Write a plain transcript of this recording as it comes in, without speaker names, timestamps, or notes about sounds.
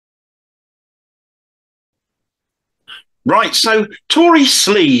Right, so Tory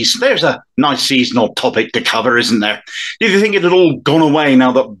Sleaze. There's a nice seasonal topic to cover, isn't there? Do you think it had all gone away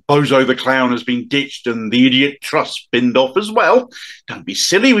now that Bozo the Clown has been ditched and the idiot Truss binned off as well? Don't be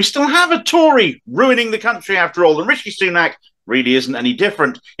silly, we still have a Tory ruining the country after all, and Rishi Sunak really isn't any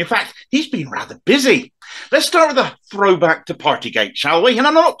different. In fact, he's been rather busy. Let's start with a throwback to Partygate, shall we? And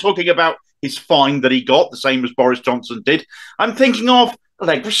I'm not talking about his fine that he got, the same as Boris Johnson did. I'm thinking of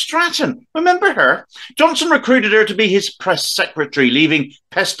Allegra Stratton. Remember her? Johnson recruited her to be his press secretary, leaving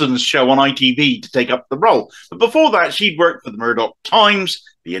Peston's show on ITV to take up the role. But before that, she'd worked for the Murdoch Times,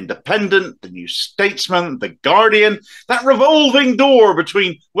 the Independent, the New Statesman, the Guardian, that revolving door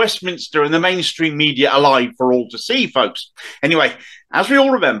between Westminster and the mainstream media alive for all to see, folks. Anyway, as we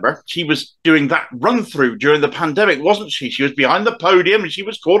all remember, she was doing that run-through during the pandemic, wasn't she? She was behind the podium and she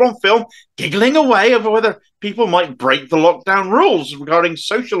was caught on film giggling away over whether people might break the lockdown rules regarding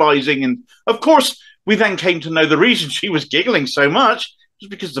socialising. And, of course, we then came to know the reason she was giggling so much was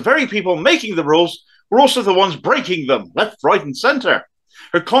because the very people making the rules were also the ones breaking them, left, right and centre.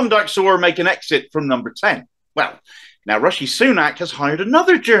 Her conduct saw her make an exit from number 10. Well, now Rishi Sunak has hired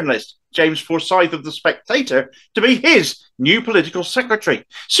another journalist, James Forsyth of the Spectator, to be his new political secretary.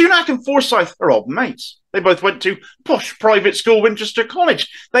 Sunak and Forsyth are old mates. They both went to posh private school Winchester College.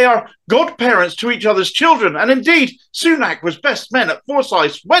 They are godparents to each other's children. And indeed, Sunak was best man at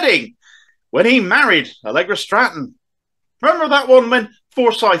Forsyth's wedding when he married Allegra Stratton. Remember that one when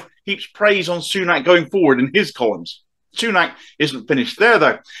Forsyth heaps praise on Sunak going forward in his columns? Sunak isn't finished there,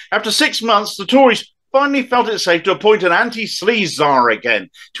 though. After 6 months, the Tories finally felt it safe to appoint an anti-sleaze czar again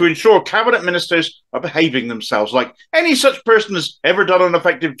to ensure cabinet ministers are behaving themselves like any such person has ever done an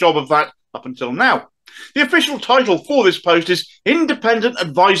effective job of that up until now. The official title for this post is Independent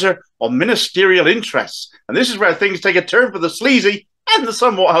Advisor on Ministerial Interests, and this is where things take a turn for the sleazy and the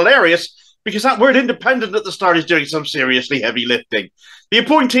somewhat hilarious, because that word independent at the start is doing some seriously heavy lifting. The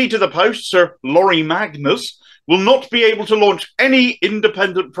appointee to the post, Sir Laurie Magnus, will not be able to launch any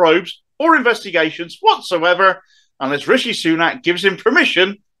independent probes or investigations whatsoever unless Rishi Sunak gives him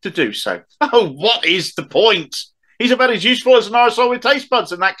permission to do so. Oh, what is the point? He's about as useful as an arsehole with taste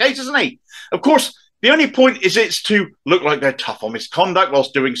buds in that case, isn't he? Of course, the only point is it's to look like they're tough on misconduct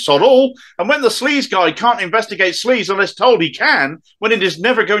whilst doing sod all, and when the sleaze guy can't investigate sleaze unless told he can, when it is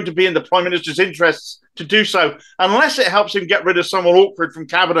never going to be in the Prime Minister's interests to do so, unless it helps him get rid of someone awkward from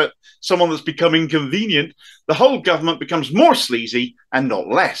cabinet, someone that's become inconvenient, the whole government becomes more sleazy and not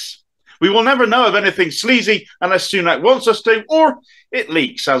less. We will never know of anything sleazy unless Sunak wants us to, or it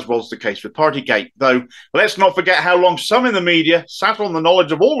leaks, as was the case with Partygate. Though, let's not forget how long some in the media sat on the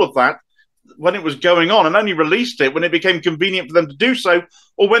knowledge of all of that when it was going on and only released it when it became convenient for them to do so,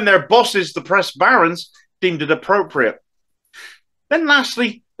 or when their bosses, the press barons, deemed it appropriate. Then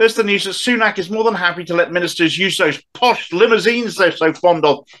lastly, there's the news that Sunak is more than happy to let ministers use those posh limousines they're so fond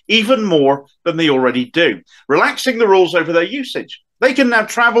of, even more than they already do, relaxing the rules over their usage. They can now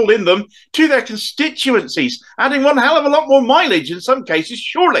travel in them to their constituencies, adding one hell of a lot more mileage in some cases,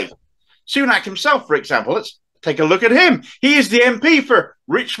 surely. Sunak himself, for example, let's take a look at him. He is the MP for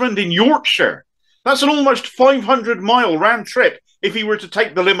Richmond in Yorkshire. That's an almost 500-mile round trip if he were to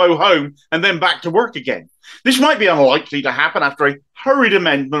take the limo home and then back to work again. This might be unlikely to happen after a hurried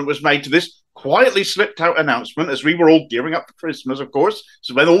amendment was made to this quietly slipped out announcement as we were all gearing up for Christmas, of course.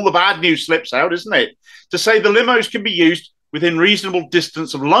 So when all the bad news slips out, isn't it? To say the limos can be used within reasonable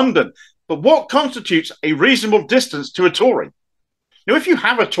distance of London. But what constitutes a reasonable distance to a Tory? Now, if you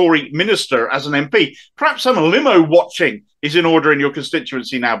have a Tory minister as an MP, perhaps some limo watching is in order in your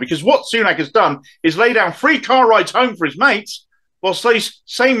constituency now, because what Sunak has done is lay down free car rides home for his mates, whilst these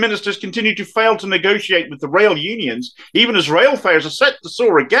same ministers continue to fail to negotiate with the rail unions, even as rail fares are set to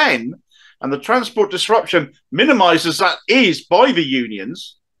soar again, and the transport disruption minimises that is by the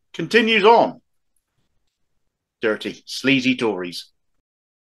unions, continues on. Dirty, sleazy Tories.